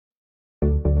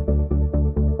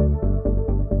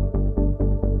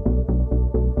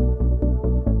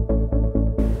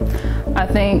I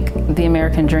think the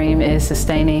American dream is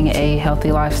sustaining a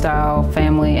healthy lifestyle,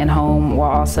 family, and home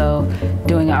while also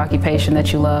doing an occupation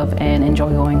that you love and enjoy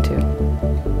going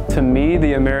to. To me,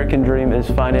 the American dream is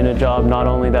finding a job not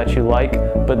only that you like,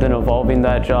 but then evolving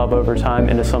that job over time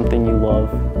into something you love.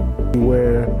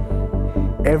 Where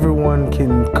everyone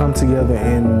can come together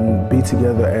and be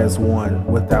together as one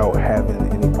without having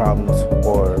any problems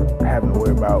or having to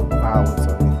worry about violence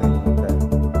or anything like that.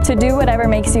 To do whatever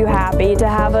makes you happy, to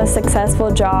have a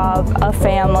successful job, a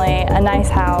family, a nice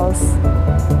house.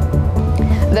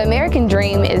 The American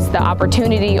dream is the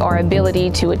opportunity or ability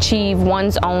to achieve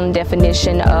one's own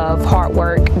definition of hard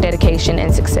work, dedication,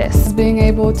 and success. Being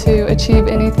able to achieve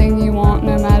anything you want,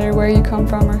 no matter where you come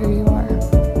from or who you are.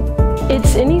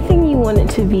 It's anything you want it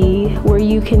to be, where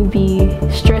you can be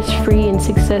stress-free and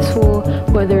successful,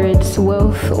 whether it's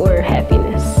wealth or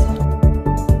happiness.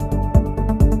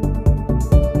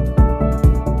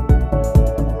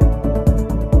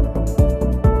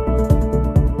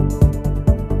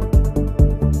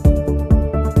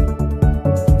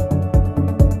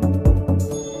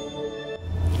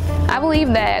 I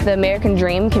believe that the American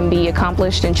dream can be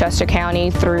accomplished in Chester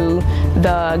County through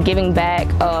the giving back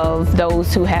of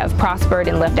those who have prospered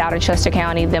and left out of Chester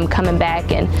County, them coming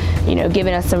back and,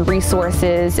 giving us some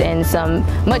resources and some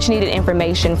much needed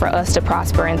information for us to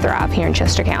prosper and thrive here in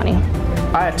Chester County.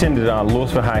 I attended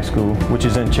Louisville High School, which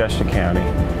is in Chester County.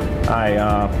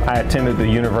 I attended the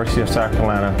University of South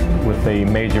Carolina with a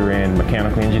major in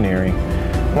mechanical engineering.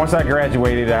 Once I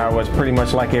graduated, I was pretty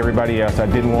much like everybody else. I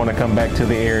didn't want to come back to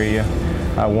the area.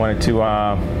 I wanted to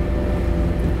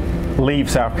leave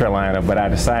South Carolina, but I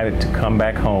decided to come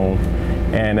back home.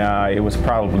 And it was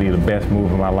probably the best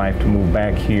move of my life to move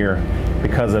back here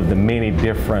because of the many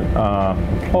different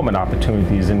employment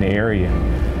opportunities in the area.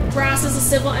 Ross is a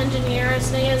civil engineer.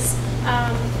 Zane is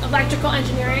electrical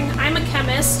engineering. I'm a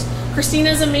chemist.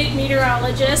 Christina's a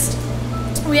meteorologist.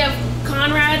 We have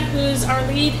Conrad, who's our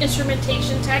lead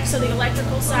instrumentation tech, so the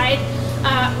electrical side.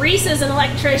 Reese is an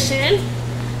electrician.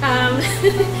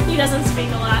 He doesn't speak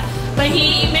a lot, but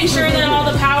he makes sure that all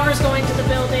the power is going to the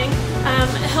building.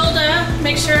 Hilda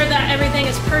makes sure that everything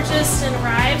is purchased and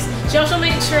arrives. She also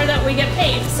makes sure that we get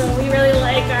paid, so we really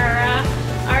like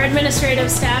our administrative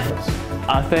staff.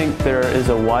 I think there is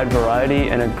a wide variety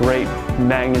and a great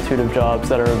magnitude of jobs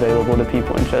that are available to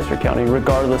people in Chester County,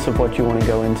 regardless of what you want to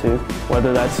go into,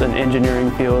 whether that's an engineering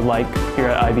field like here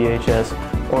at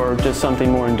IBHS or just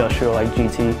something more industrial like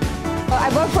GT. I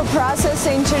work for process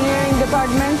engineering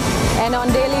department, and on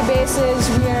daily basis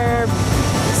we're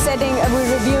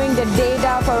reviewing the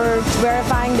data for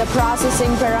verifying the processing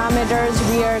parameters.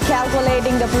 We are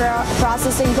calculating the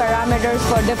processing parameters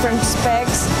for different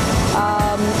specs.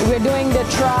 We're doing the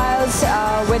trials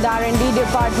with R&D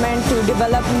department to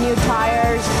develop new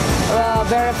tires,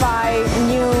 verify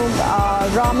new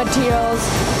raw materials,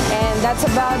 and that's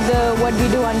about what we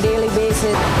do on a daily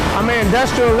basis. I'm an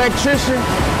industrial electrician,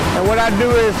 and what I do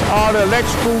is all the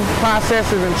electrical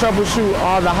processes and troubleshoot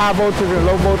all the high voltage and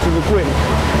low voltage equipment.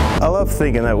 I love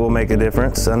thinking that we'll make a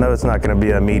difference. I know it's not going to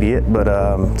be immediate, but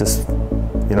just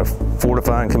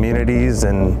fortifying communities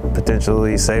and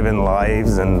potentially saving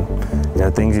lives and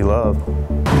things you love.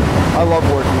 I love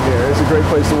working here. It's a great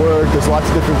place to work. There's lots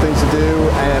of different things to do,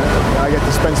 and I get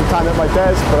to spend some time at my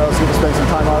desk, but I also get to spend some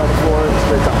time out on the floor. It's a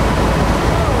great time.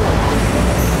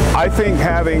 I think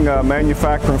having a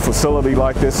manufacturing facility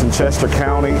like this in Chester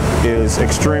County is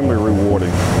extremely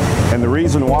rewarding. And the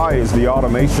reason why is the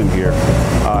automation here.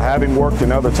 Having worked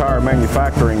in other tire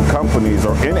manufacturing companies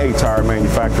or in a tire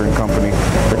manufacturing company,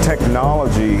 the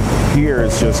technology here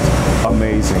is just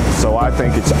amazing. So I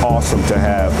think it's awesome to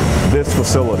have this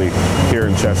facility here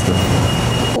in Chester.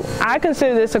 I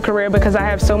consider this a career because I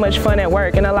have so much fun at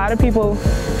work, and a lot of people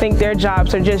think their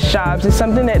jobs are just jobs. It's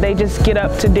something that they just get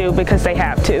up to do because they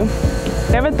have to.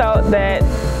 Never thought that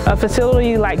a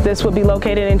facility like this would be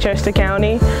located in Chester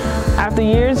County. After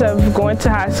years of going to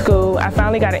high school, I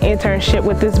finally got an internship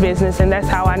with this business, and that's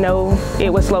how I know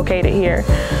it was located here.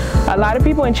 A lot of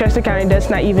people in Chester County does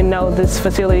not even know this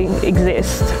facility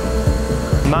exists.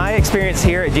 My experience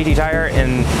here at GT Tire,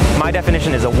 and my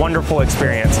definition, is a wonderful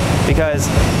experience because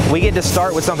we get to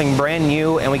start with something brand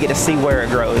new and we get to see where it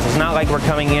grows. It's not like we're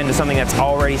coming into something that's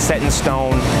already set in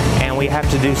stone and we have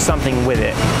to do something with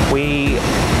it. We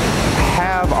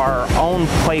have have our own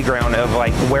playground of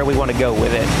like where we want to go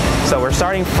with it. So we're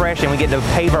starting fresh and we get to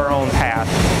pave our own path.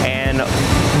 And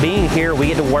being here, we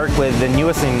get to work with the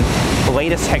newest and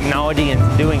latest technology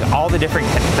and doing all the different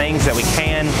things that we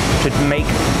can to make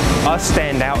us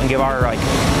stand out and give our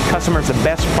customers the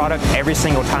best product every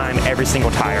single time, every single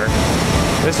tire.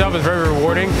 This job is very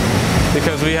rewarding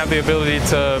because we have the ability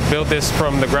to build this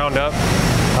from the ground up.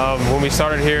 When we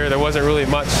started here, there wasn't really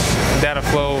much data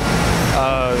flow.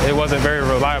 It wasn't very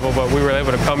reliable, but we were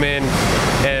able to come in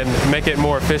and make it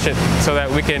more efficient so that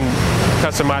we can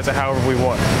customize it however we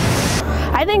want.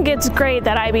 I think it's great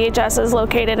that IBHS is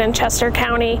located in Chester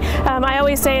County. I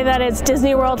always say that it's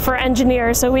Disney World for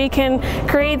engineers, so we can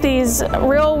create these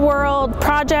real-world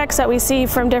projects that we see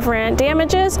from different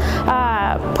damages,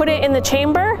 put it in the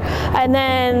chamber, and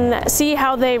then see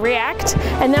how they react,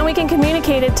 and then we can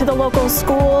communicate it to the local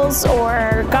schools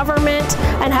or government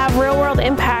and have real-world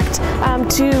impact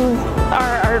to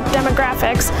our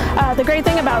demographics. The great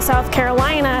thing about South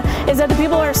Carolina is that the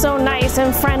people are so nice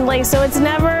and friendly, so it's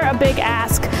never a big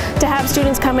ask to have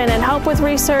students come in and help with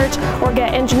research or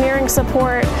get engineering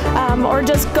support or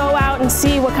just go out and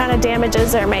see what kind of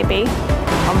damages there may be.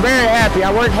 I'm very happy.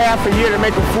 I worked half a year to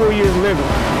make a full year's living.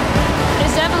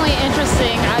 It's definitely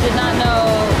interesting. I did not know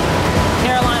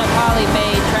Carolina Poly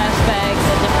made trash bags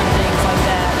and different things like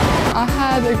that. I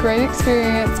had a great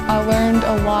experience. I learned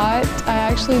a lot. I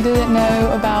actually didn't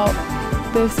know about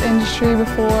this industry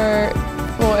before,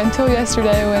 well, until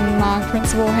yesterday when my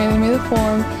principal handed me the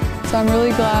form. So I'm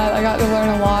really glad I got to learn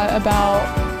a lot about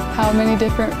how many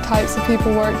different types of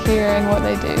people work here and what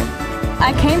they do.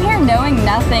 I came here knowing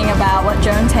nothing about what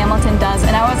Jones Hamilton does,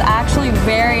 and I was actually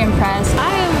very impressed.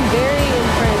 I am very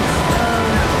impressed.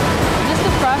 Just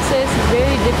the process is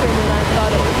very different than I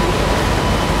thought it would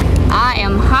be. I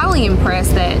am highly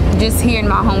impressed that just here in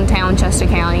my hometown, Chester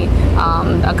County,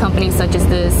 a company such as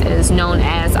this is known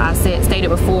as, I stated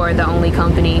before, the only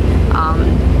company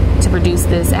to produce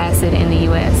this acid in the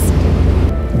U.S.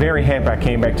 Very happy I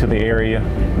came back to the area.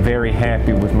 Very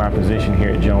happy with my position here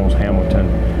at Jones Hamilton.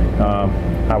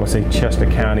 I would say Chester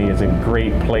County is a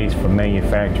great place for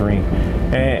manufacturing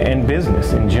and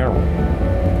business in general.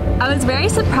 I was very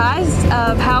surprised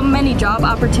of how many job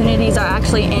opportunities are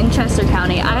actually in Chester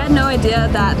County. I had no idea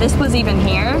that this was even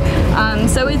here.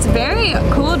 So it's very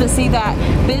cool to see that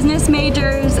business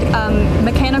majors,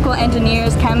 mechanical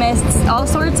engineers, chemists, all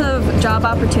sorts of job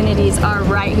opportunities are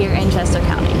right here in Chester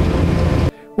County.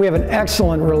 We have an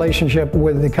excellent relationship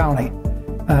with the county.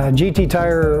 GT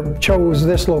Tire chose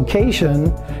this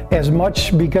location as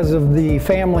much because of the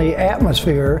family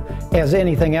atmosphere as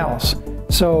anything else.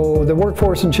 So the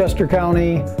workforce in Chester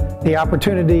County, the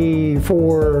opportunity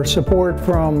for support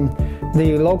from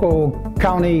the local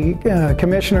county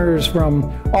commissioners, from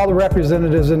all the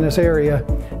representatives in this area,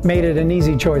 made it an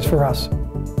easy choice for us.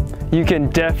 You can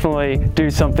definitely do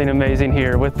something amazing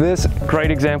here. With this great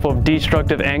example of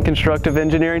destructive and constructive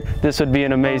engineering, this would be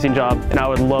an amazing job, and I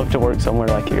would love to work somewhere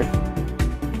like here.